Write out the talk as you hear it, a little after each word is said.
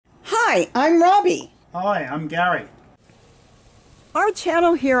Hi, I'm Robbie. Hi, I'm Gary. Our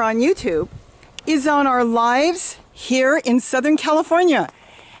channel here on YouTube is on our lives here in Southern California.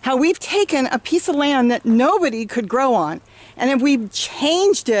 How we've taken a piece of land that nobody could grow on, and if we've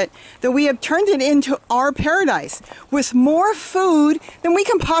changed it, that we have turned it into our paradise with more food than we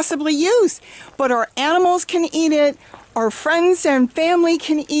can possibly use. But our animals can eat it, our friends and family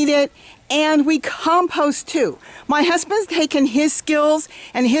can eat it, and we compost too. My husband's taken his skills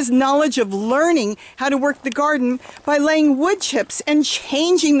and his knowledge of learning how to work the garden by laying wood chips and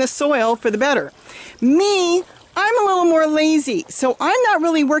changing the soil for the better. Me, I'm a little more lazy, so I'm not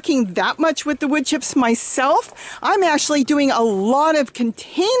really working that much with the wood chips myself. I'm actually doing a lot of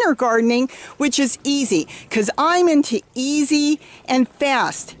container gardening, which is easy because I'm into easy and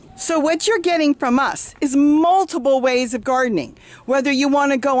fast. So what you're getting from us is multiple ways of gardening. Whether you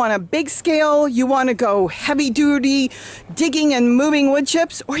want to go on a big scale, you want to go heavy duty digging and moving wood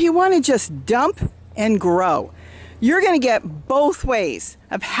chips, or you want to just dump and grow. You're going to get both ways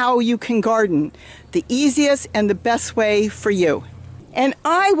of how you can garden, the easiest and the best way for you. And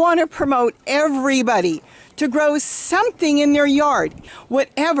I want to promote everybody to grow something in their yard.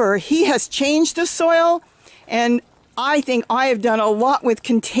 Whatever, he has changed the soil, and I think I have done a lot with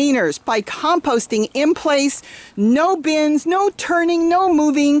containers by composting in place, no bins, no turning, no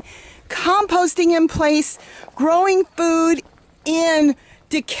moving, composting in place, growing food in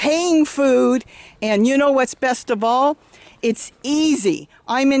decaying food. And you know what's best of all? It's easy.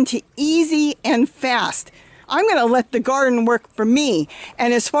 I'm into easy and fast. I'm going to let the garden work for me.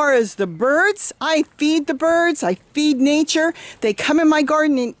 And as far as the birds, I feed the birds. I feed nature. They come in my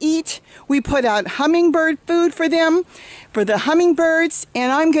garden and eat. We put out hummingbird food for them, for the hummingbirds.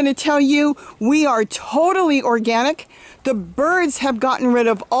 And I'm going to tell you, we are totally organic. The birds have gotten rid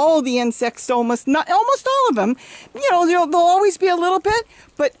of all the insects, almost all of them. You know, there'll always be a little bit,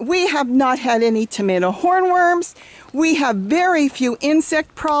 but we have not had any tomato hornworms. We have very few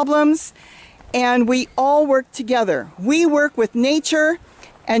insect problems. And we all work together. We work with nature,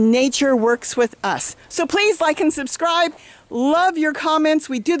 and nature works with us. So please like and subscribe. Love your comments.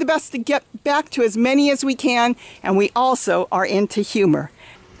 We do the best to get back to as many as we can, and we also are into humor.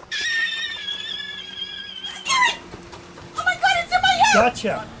 Gary! Oh my God, it's in my head!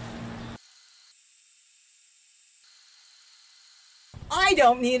 Gotcha. I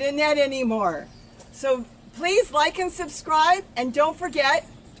don't need a net anymore. So please like and subscribe, and don't forget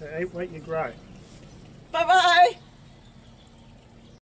To eat what you grow. bye-bye.